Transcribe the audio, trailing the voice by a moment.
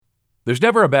There's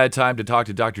never a bad time to talk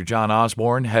to Dr. John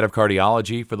Osborne, head of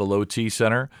cardiology for the Low T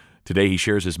Center. Today, he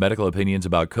shares his medical opinions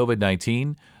about COVID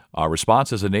 19, our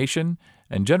response as a nation,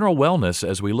 and general wellness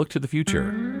as we look to the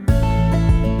future.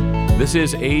 This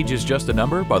is Age is Just a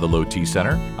Number by the Low T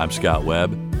Center. I'm Scott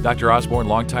Webb. Dr. Osborne,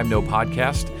 long time no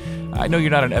podcast. I know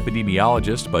you're not an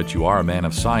epidemiologist, but you are a man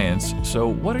of science. So,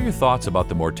 what are your thoughts about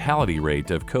the mortality rate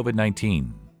of COVID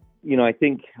 19? I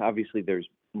think obviously there's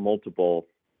multiple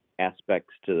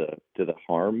aspects to the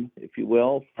harm, if you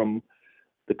will, from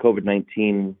the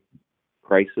COVID-19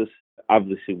 crisis.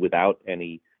 Obviously, without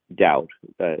any doubt,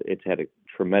 it's had a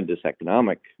tremendous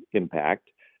economic impact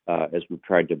as we've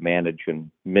tried to manage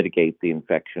and mitigate the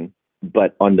infection.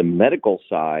 But on the medical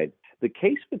side, the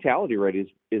case fatality rate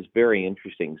is very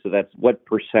interesting. So that's what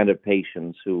percent of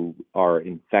patients who are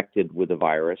infected with the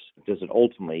virus does it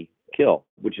ultimately kill,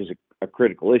 which is a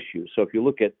critical issue. So if you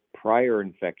look at prior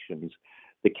infections,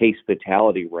 the case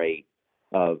fatality rate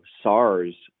of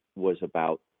SARS was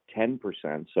about 10%.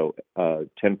 So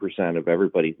 10% of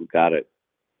everybody who got it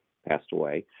passed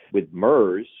away. With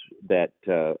MERS, that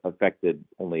affected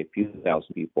only a few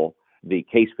thousand people, the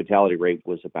case fatality rate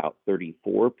was about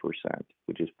 34%,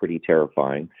 which is pretty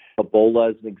terrifying.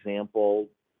 Ebola is an example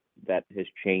that has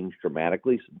changed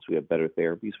dramatically since we have better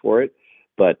therapies for it.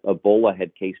 But Ebola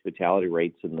had case fatality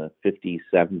rates in the 50,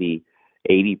 70,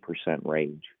 80%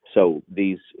 range. So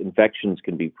these infections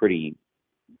can be pretty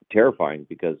terrifying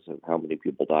because of how many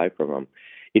people die from them.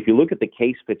 If you look at the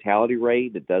case fatality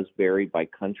rate, it does vary by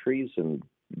countries and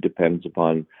depends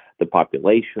upon the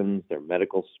populations, their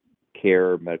medical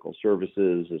care, medical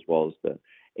services, as well as the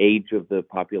age of the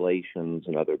populations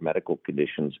and other medical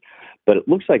conditions. But it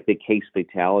looks like the case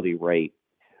fatality rate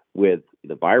with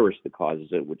the virus that causes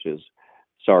it, which is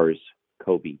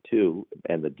SARS-CoV-2,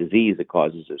 and the disease that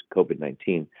causes is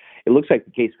COVID-19, it looks like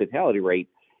the case fatality rate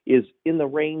is in the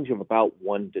range of about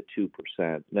 1% to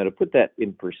 2%. Now, to put that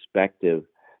in perspective,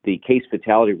 the case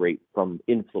fatality rate from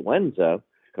influenza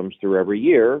comes through every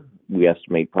year. We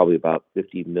estimate probably about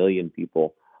 50 million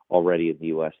people already in the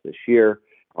U.S. this year,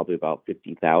 probably about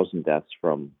 50,000 deaths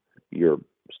from your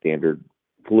standard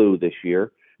flu this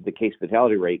year. The case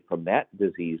fatality rate from that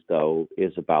disease, though,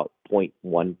 is about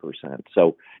 0.1%.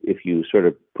 So if you sort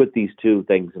of put these two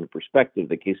things in perspective,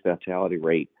 the case fatality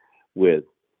rate with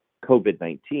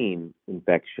COVID-19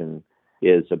 infection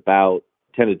is about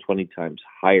 10 to 20 times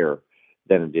higher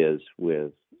than it is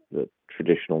with the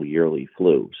traditional yearly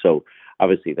flu. So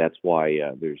obviously that's why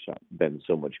there's been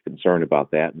so much concern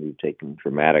about that, and we've taken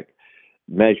dramatic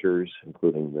measures,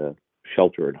 including the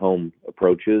shelter-at-home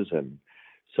approaches and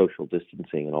social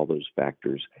distancing and all those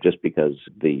factors, just because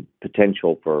the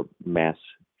potential for mass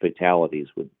fatalities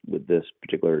with this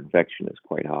particular infection is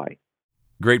quite high.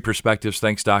 Great perspectives.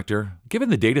 Thanks, Doctor. Given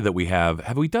the data that we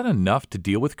have we done enough to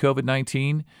deal with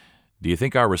COVID-19? Do you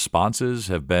think our responses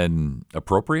have been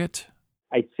appropriate?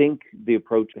 I think the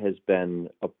approach has been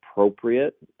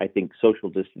appropriate. I think social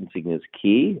distancing is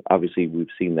key. Obviously, we've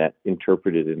seen that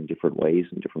interpreted in different ways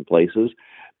in different places,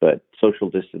 but social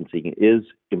distancing is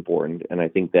important, and I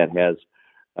think that has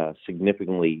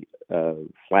significantly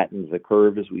flattened the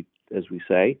curve, as we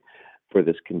say, for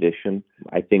this condition.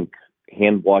 I think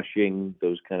hand washing,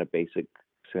 those kind of basic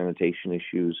sanitation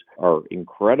issues are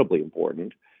incredibly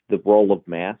important. The role of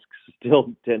masks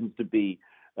still tends to be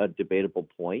a debatable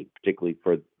point, particularly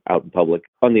for out in public.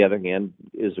 On the other hand,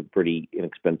 is a pretty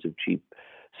inexpensive, cheap,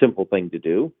 simple thing to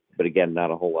do. But again,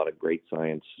 not a whole lot of great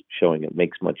science showing it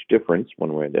makes much difference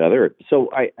one way or the other. So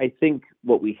I think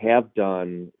what we have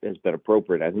done has been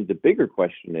appropriate. I think the bigger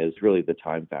question is really the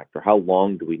time factor. How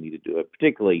long do we need to do it?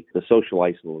 Particularly the social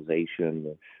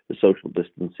isolation, the social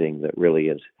distancing that really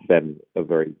has been a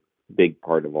very big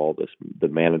part of all this. The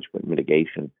management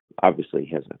mitigation obviously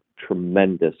has a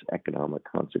tremendous economic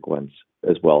consequence,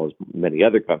 as well as many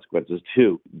other consequences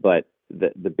too. But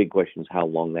the big question is how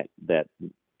long that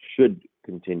should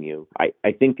continue.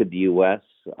 I think in the U.S.,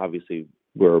 obviously,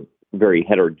 we're very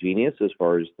heterogeneous as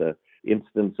far as the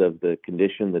incidence of the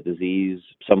condition, the disease.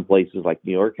 Some places like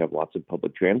New York have lots of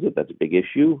public transit. That's a big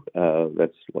issue.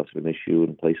 That's less of an issue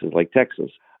in places like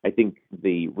Texas. I think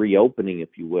the reopening, if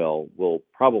you will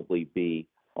probably be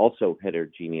also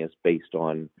heterogeneous based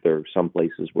on there are some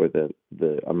places where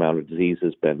the amount of disease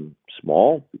has been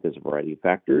small because of a variety of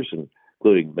factors,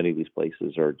 including many of these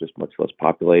places are just much less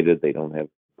populated. They don't have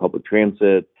public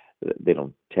transit. They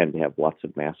don't tend to have lots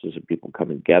of masses of people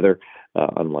coming together,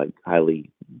 unlike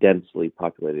highly densely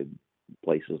populated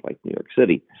places like New York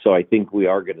City. So I think we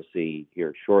are going to see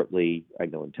here shortly, I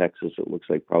know in Texas, it looks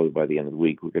like probably by the end of the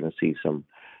week, we're going to see some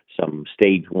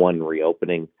stage one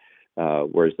reopening,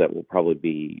 whereas that will probably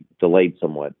be delayed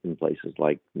somewhat in places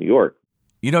like New York.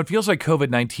 It feels like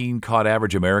COVID-19 caught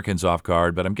average Americans off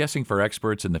guard, but I'm guessing for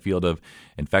experts in the field of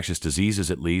infectious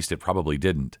diseases, at least, it probably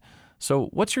didn't. So,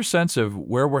 what's your sense of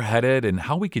where we're headed and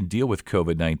how we can deal with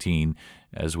COVID-19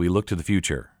 as we look to the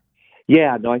future?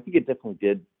 Yeah, no, I think it definitely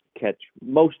did catch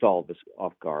most all of us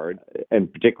off guard,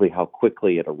 and particularly how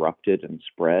quickly it erupted and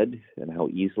spread and how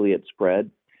easily it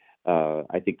spread.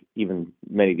 I think even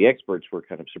many of the experts were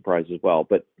kind of surprised as well.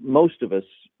 But most of us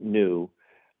knew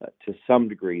to some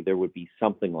degree there would be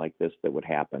something like this that would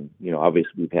happen.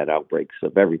 Obviously we've had outbreaks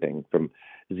of everything from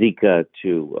Zika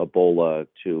to Ebola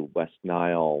to West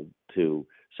Nile to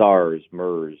SARS,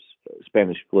 MERS,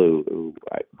 Spanish flu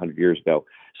 100 years ago.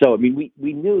 So, I mean,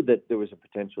 we knew that there was a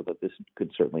potential that this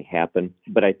could certainly happen,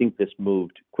 but I think this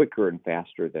moved quicker and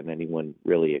faster than anyone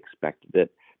really expected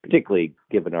it, particularly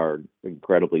given our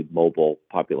incredibly mobile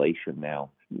population now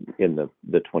in the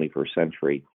 21st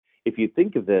century. If you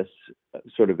think of this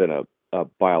sort of in a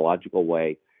biological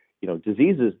way,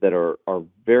 diseases that are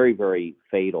very, very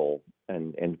fatal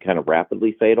and kind of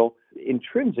rapidly fatal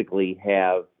intrinsically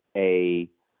have a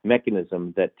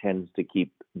mechanism that tends to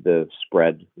keep the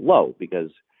spread low, because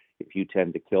if you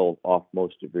tend to kill off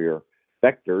most of your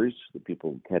vectors, the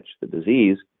people who catch the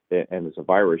disease, and as a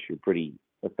virus, you're pretty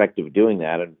effective at doing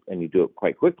that, and you do it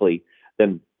quite quickly,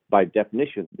 then by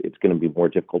definition, it's going to be more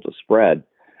difficult to spread.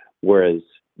 Whereas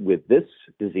with this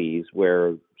disease,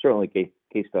 where certainly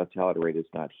case fatality rate is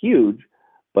not huge,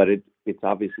 but it's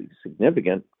obviously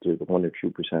significant to the 1 or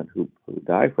 2% who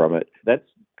die from it, that's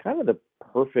kind of the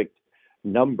perfect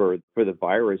number for the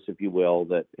virus, if you will,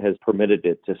 that has permitted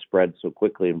it to spread so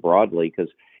quickly and broadly,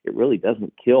 because it really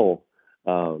doesn't kill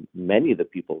many of the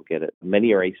people who get it.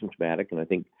 Many are asymptomatic, and I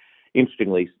think,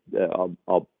 interestingly,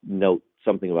 I'll note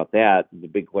something about that. One of the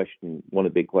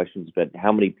big questions has been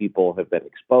how many people have been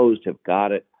exposed, have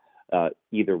got it,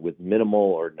 either with minimal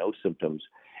or no symptoms.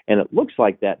 And it looks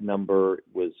like that number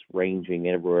was ranging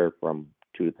anywhere from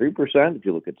 2 to 3%. If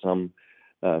you look at some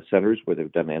centers where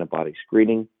they've done antibody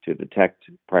screening to detect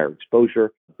prior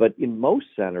exposure. But in most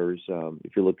centers,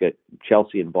 if you look at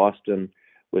Chelsea and Boston,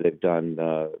 where they've done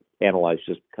analyzed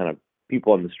just kind of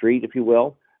people on the street, if you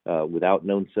will, without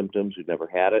known symptoms who've never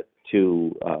had it,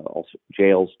 to also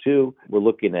jails too, we're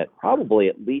looking at probably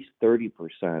at least 30%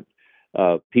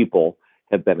 of people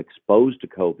have been exposed to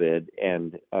COVID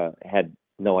and had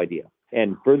no idea.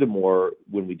 And furthermore,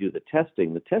 when we do the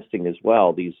testing as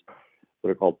well, these what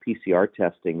are called PCR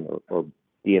testing or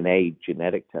DNA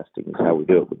genetic testing is how we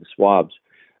do it with the swabs,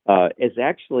 is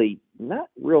actually not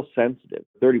real sensitive.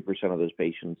 30% of those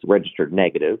patients registered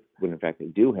negative when in fact they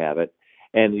do have it.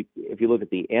 And if you look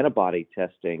at the antibody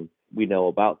testing, we know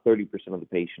about 30% of the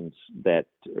patients or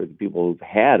the people who've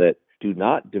had it do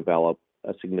not develop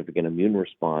a significant immune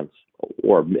response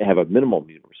or have a minimal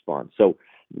immune response. So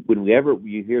whenever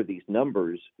you hear these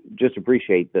numbers, just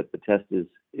appreciate that the test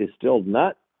is still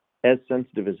not as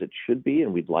sensitive as it should be,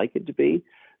 and we'd like it to be.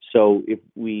 So if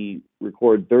we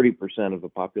record 30% of the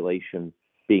population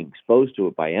being exposed to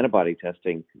it by antibody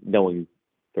testing, knowing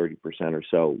 30% or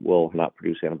so will not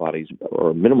produce antibodies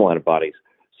or minimal antibodies,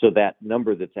 so that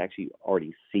number that's actually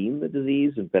already seen the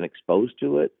disease and been exposed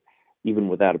to it, even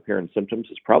without apparent symptoms,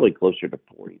 is probably closer to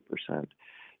 40%.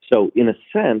 So in a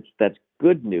sense, that's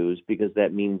good news, because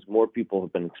that means more people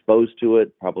have been exposed to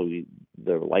it. Probably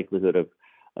the likelihood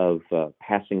of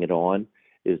passing it on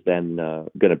is then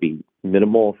going to be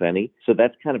minimal, if any. So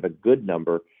that's kind of a good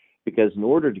number, because in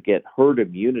order to get herd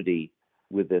immunity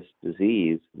with this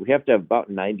disease, we have to have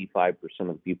about 95%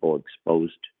 of people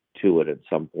exposed to it at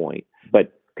some point.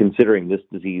 But considering this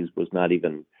disease was not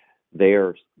even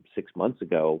there 6 months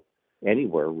ago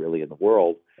anywhere really in the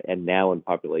world, and now in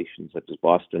populations such as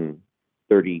Boston,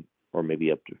 30 or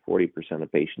maybe up to 40%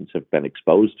 of patients have been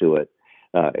exposed to it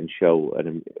and show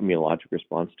an immunologic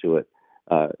response to it,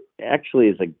 actually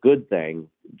is a good thing,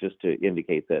 just to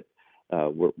indicate that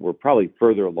we're probably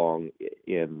further along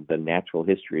in the natural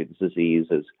history of the disease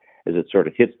as it sort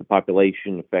of hits the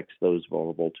population, affects those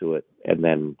vulnerable to it, and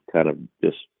then kind of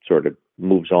just sort of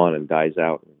moves on and dies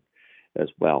out as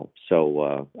well.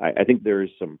 So I think there is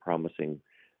some promising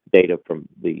data from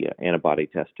the antibody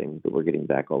testing that we're getting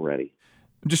back already.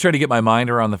 I'm just trying to get my mind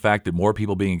around the fact that more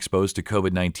people being exposed to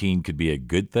COVID-19 could be a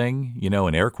good thing, in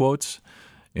air quotes.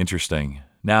 Interesting.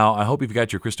 Now, I hope you've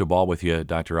got your crystal ball with you,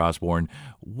 Dr. Osborn.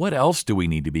 What else do we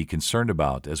need to be concerned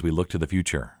about as we look to the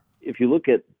future? If you look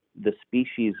at the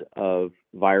species of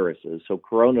viruses, so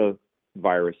coronavirus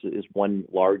is one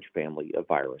large family of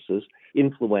viruses.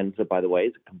 Influenza, by the way,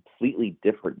 is a completely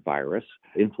different virus.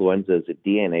 Influenza is a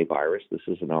DNA virus. This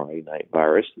is an RNA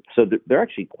virus. So they're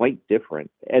actually quite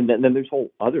different. And then there's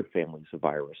whole other families of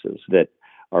viruses that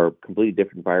are completely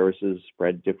different viruses,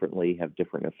 spread differently, have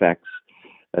different effects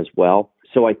as well.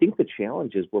 So I think the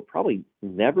challenge is we're probably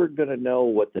never going to know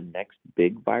what the next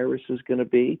big virus is going to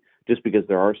be, just because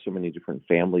there are so many different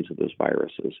families of those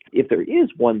viruses. If there is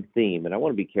one theme, and I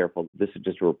want to be careful, this is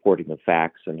just a reporting of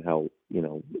facts and how,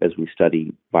 as we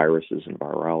study viruses and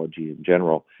virology in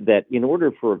general, that in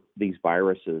order for these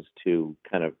viruses to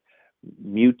kind of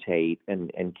mutate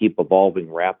and keep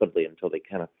evolving rapidly until they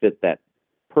kind of fit that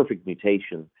perfect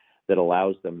mutation that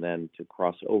allows them then to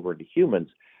cross over into humans,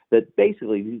 that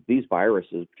basically these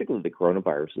viruses, particularly the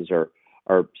coronaviruses,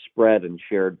 are spread and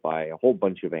shared by a whole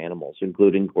bunch of animals,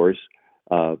 including, of course,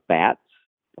 bats,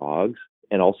 dogs,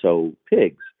 and also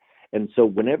pigs. And so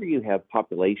whenever you have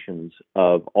populations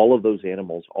of all of those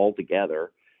animals all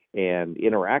together and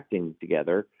interacting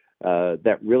together,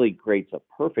 that really creates a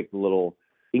perfect little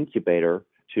incubator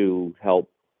to help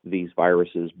these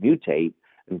viruses mutate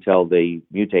until they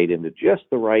mutate into just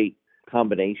the right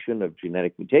combination of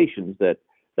genetic mutations that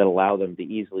allow them to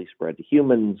easily spread to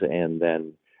humans and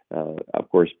then, of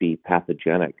course, be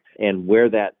pathogenic. And where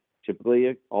that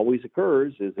typically always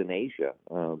occurs is in Asia,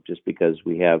 just because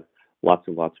we have lots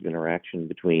and lots of interaction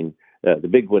between the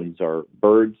big ones are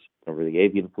birds over the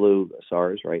avian flu,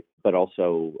 SARS, right? But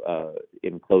also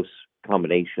in close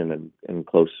combination and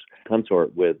close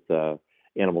consort with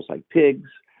animals like pigs.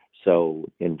 So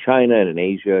in China and in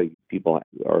Asia, people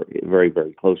are in very,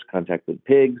 very close contact with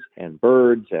pigs and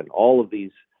birds, and all of these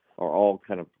are all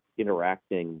kind of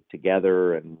interacting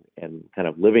together and kind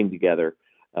of living together,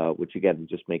 which again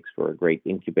just makes for a great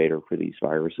incubator for these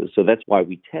viruses. So that's why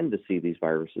we tend to see these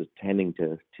viruses tending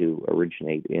to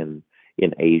originate in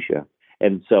Asia.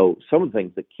 And so some of the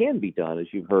things that can be done, as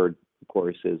you've heard, of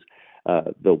course, is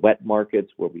the wet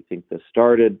markets where we think this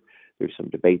started. There's some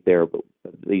debate there, but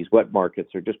these wet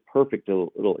markets are just perfect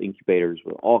little incubators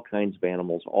with all kinds of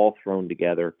animals all thrown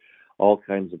together, all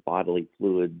kinds of bodily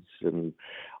fluids and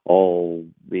all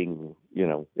being,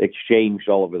 exchanged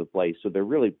all over the place. So they're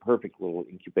really perfect little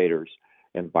incubators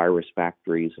and virus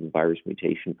factories and virus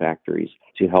mutation factories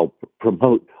to help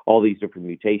promote all these different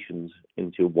mutations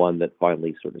into one that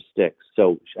finally sort of sticks.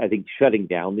 So I think shutting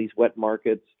down these wet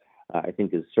markets, I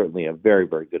think is certainly a very,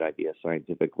 very good idea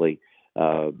scientifically.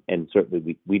 And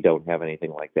certainly we don't have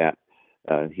anything like that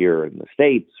here in the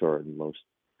States or in most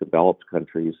developed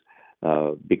countries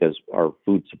because our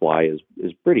food supply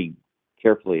is pretty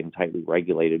carefully and tightly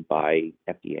regulated by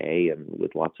FDA and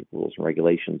with lots of rules and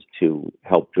regulations to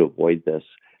help to avoid this.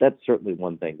 That's certainly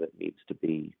one thing that needs to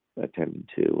be attended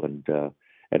to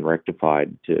and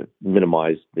rectified to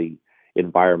minimize the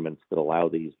environments that allow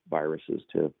these viruses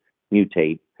to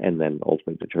mutate and then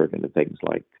ultimately to turn into things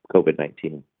like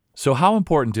COVID-19. So how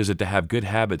important is it to have good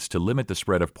habits to limit the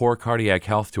spread of poor cardiac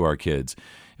health to our kids?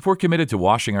 If we're committed to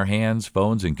washing our hands,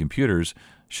 phones, and computers,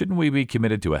 shouldn't we be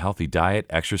committed to a healthy diet,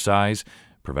 exercise,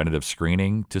 preventative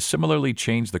screening to similarly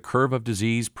change the curve of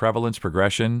disease prevalence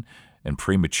progression and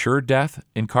premature death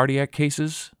in cardiac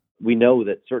cases? We know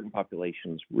that certain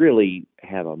populations really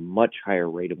have a much higher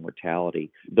rate of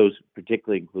mortality. Those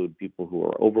particularly include people who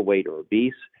are overweight or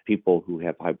obese, people who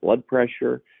have high blood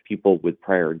pressure, people with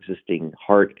prior existing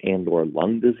heart and or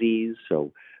lung disease,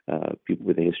 so people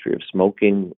with a history of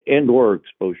smoking and or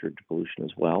exposure to pollution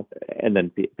as well, and then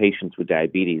patients with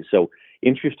diabetes. So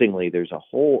interestingly, there's a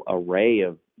whole array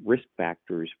of risk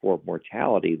factors for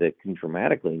mortality that can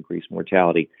dramatically increase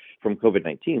mortality from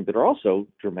COVID-19, but are also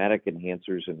dramatic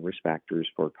enhancers and risk factors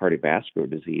for cardiovascular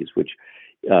disease, which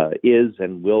is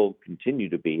and will continue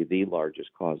to be the largest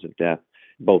cause of death,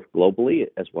 both globally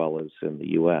as well as in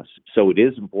the U.S. So it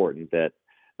is important that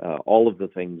all of the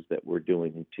things that we're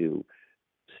doing to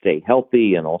stay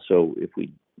healthy, and also if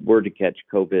we were to catch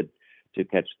COVID, to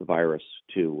catch the virus,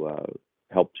 to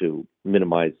help to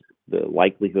minimize the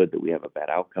likelihood that we have a bad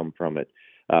outcome from it,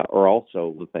 are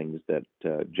also the things that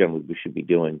generally we should be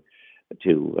doing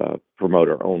to promote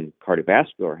our own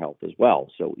cardiovascular health as well.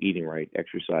 So eating right,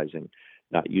 exercising,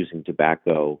 not using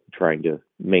tobacco, trying to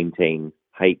maintain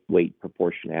height-weight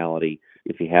proportionality.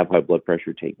 If you have high blood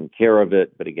pressure, taking care of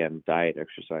it. But again, diet,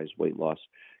 exercise, weight loss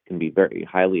can be very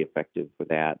highly effective for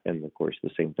that. And of course, the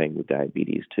same thing with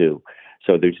diabetes too.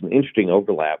 So there's an interesting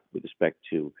overlap with respect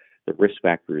to the risk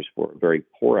factors for a very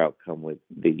poor outcome with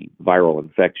the viral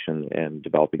infection and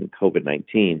developing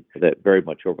COVID-19 that very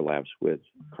much overlaps with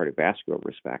cardiovascular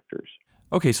risk factors.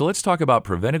 Okay, so let's talk about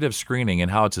preventative screening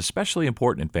and how it's especially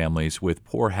important in families with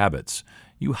poor habits.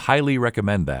 You highly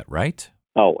recommend that, right?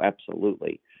 Oh,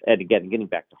 absolutely. And again, getting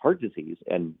back to heart disease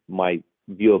and my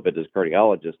view of it as a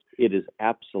cardiologist, it is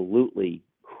absolutely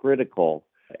critical,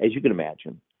 as you can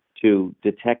imagine, to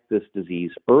detect this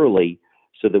disease early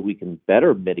so that we can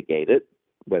better mitigate it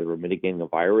whether we're mitigating a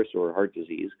virus or heart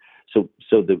disease. So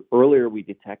the earlier we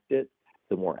detect it,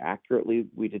 the more accurately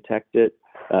we detect it,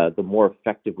 the more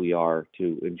effective we are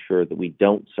to ensure that we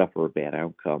don't suffer a bad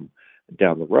outcome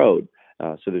down the road.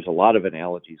 So there's a lot of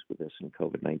analogies with this in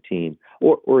COVID-19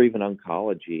 or even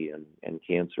oncology and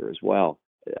cancer as well.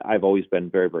 I've always been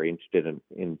very, very interested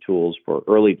in tools for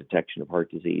early detection of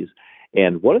heart disease.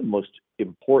 And one of the most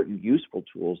important, useful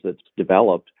tools that's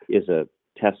developed is a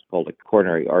test called a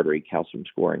coronary artery calcium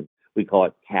scoring. We call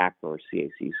it CAC or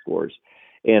CAC scores.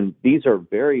 And these are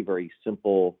very, very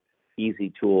simple,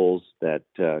 easy tools that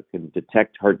can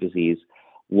detect heart disease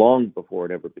long before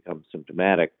it ever becomes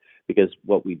symptomatic. Because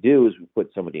what we do is we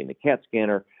put somebody in a CAT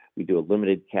scanner, we do a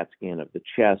limited CAT scan of the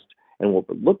chest, and what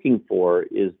we're looking for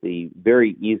is the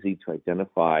very easy to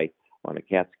identify on a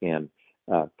CAT scan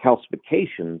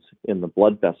calcifications in the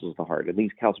blood vessels of the heart. And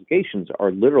these calcifications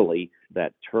are literally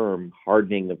that term,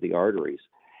 hardening of the arteries.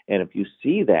 And if you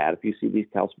see these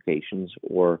calcifications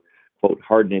or, quote,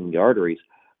 hardening the arteries,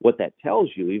 what that tells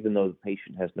you, even though the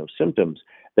patient has no symptoms,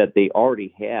 that they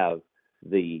already have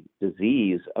the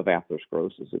disease of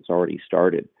atherosclerosis. It's already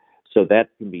started. So that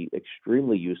can be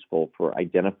extremely useful for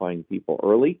identifying people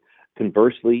early.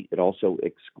 Conversely, it also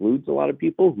excludes a lot of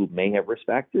people who may have risk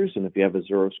factors. And if you have a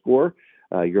 0 score,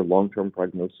 your long-term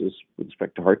prognosis with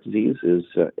respect to heart disease is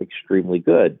extremely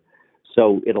good.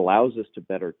 So it allows us to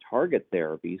better target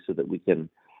therapy so that we can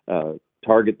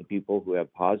target the people who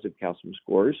have positive calcium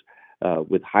scores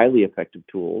with highly effective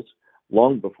tools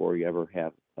long before you ever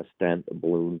have a stent, a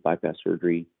balloon, bypass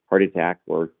surgery, heart attack,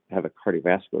 or have a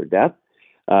cardiovascular death.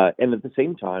 And at the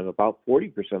same time, about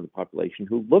 40% of the population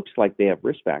who looks like they have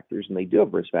risk factors, and they do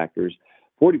have risk factors,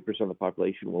 40% of the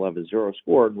population will have a 0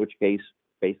 score, in which case,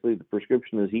 basically, the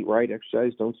prescription is eat right,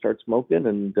 exercise, don't start smoking,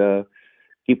 and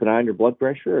keep an eye on your blood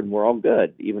pressure, and we're all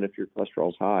good, even if your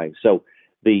cholesterol's high. So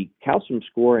the calcium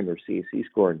scoring or CAC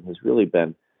scoring has really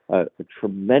been a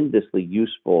tremendously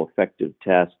useful, effective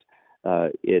test.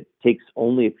 It takes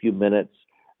only a few minutes.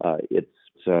 It's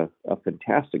a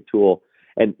fantastic tool.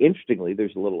 And interestingly,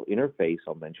 there's a little interface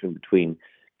I'll mention between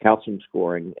calcium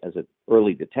scoring as an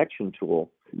early detection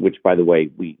tool, which, by the way,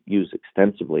 we use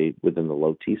extensively within the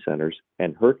low T centers,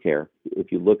 and HerCare.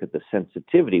 If you look at the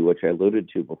sensitivity, which I alluded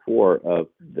to before, of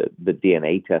the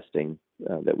DNA testing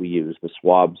that we use, the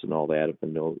swabs and all that of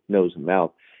the nose and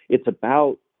mouth, it's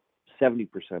about 70%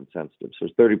 sensitive. So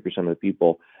 30% of the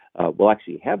people will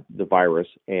actually have the virus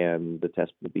and the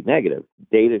test will be negative.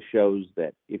 Data shows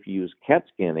that if you use CAT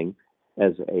scanning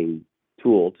as a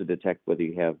tool to detect whether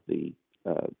you have the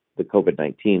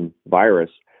COVID-19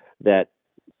 virus, that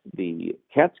the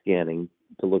CAT scanning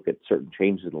to look at certain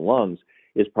changes in the lungs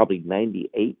is probably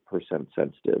 98%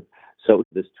 sensitive. So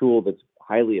this tool that's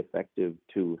highly effective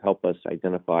to help us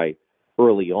identify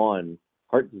early on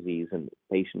heart disease in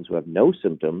patients who have no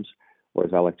symptoms, or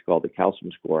as I like to call the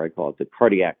calcium score, I call it the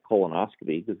cardiac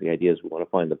colonoscopy, because the idea is we want to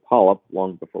find the polyp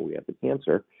long before we have the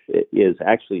cancer. It is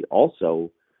actually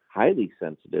also highly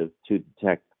sensitive to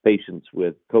detect patients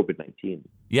with COVID-19.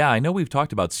 Yeah, I know we've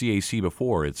talked about CAC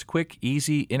before. It's quick,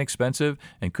 easy, inexpensive,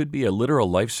 and could be a literal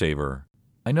lifesaver.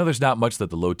 I know there's not much that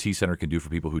the Low T Center can do for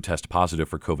people who test positive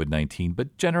for COVID-19,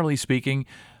 but generally speaking,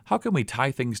 how can we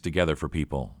tie things together for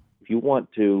people? If you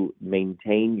want to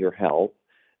maintain your health,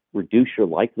 reduce your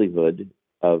likelihood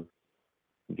of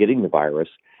getting the virus,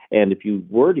 and if you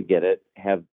were to get it,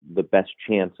 have the best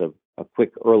chance of a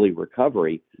quick early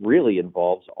recovery, really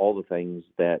involves all the things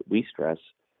that we stress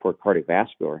for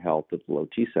cardiovascular health at the Low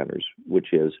T centers,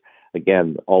 which is,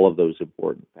 again, all of those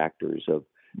important factors of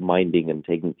minding and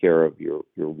taking care of your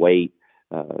weight,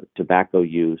 tobacco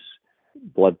use,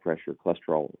 blood pressure,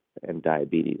 cholesterol, and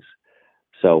diabetes.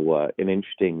 So an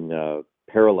interesting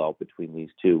parallel between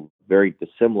these two very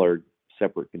dissimilar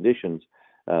separate conditions.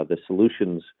 The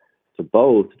solutions to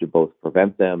both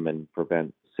prevent them and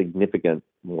prevent significant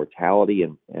mortality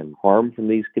and harm from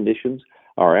these conditions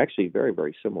are actually very,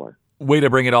 very similar. Way to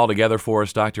bring it all together for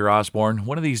us, Dr. Osborn.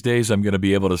 One of these days I'm going to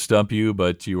be able to stump you,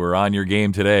 but you were on your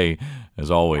game today,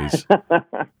 as always.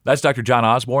 That's Dr. John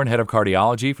Osborn, head of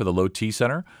cardiology for the Low T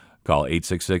Center. Call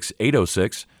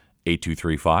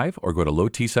 866-806-8235 or go to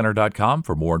lowtcenter.com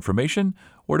for more information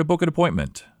or to book an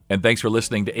appointment. And thanks for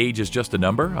listening to Age is Just a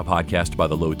Number, a podcast by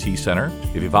the Low T Center.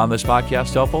 If you found this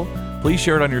podcast helpful, please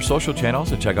share it on your social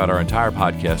channels and check out our entire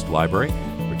podcast library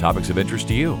for topics of interest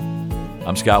to you.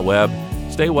 I'm Scott Webb.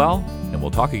 Stay well, and we'll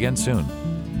talk again soon.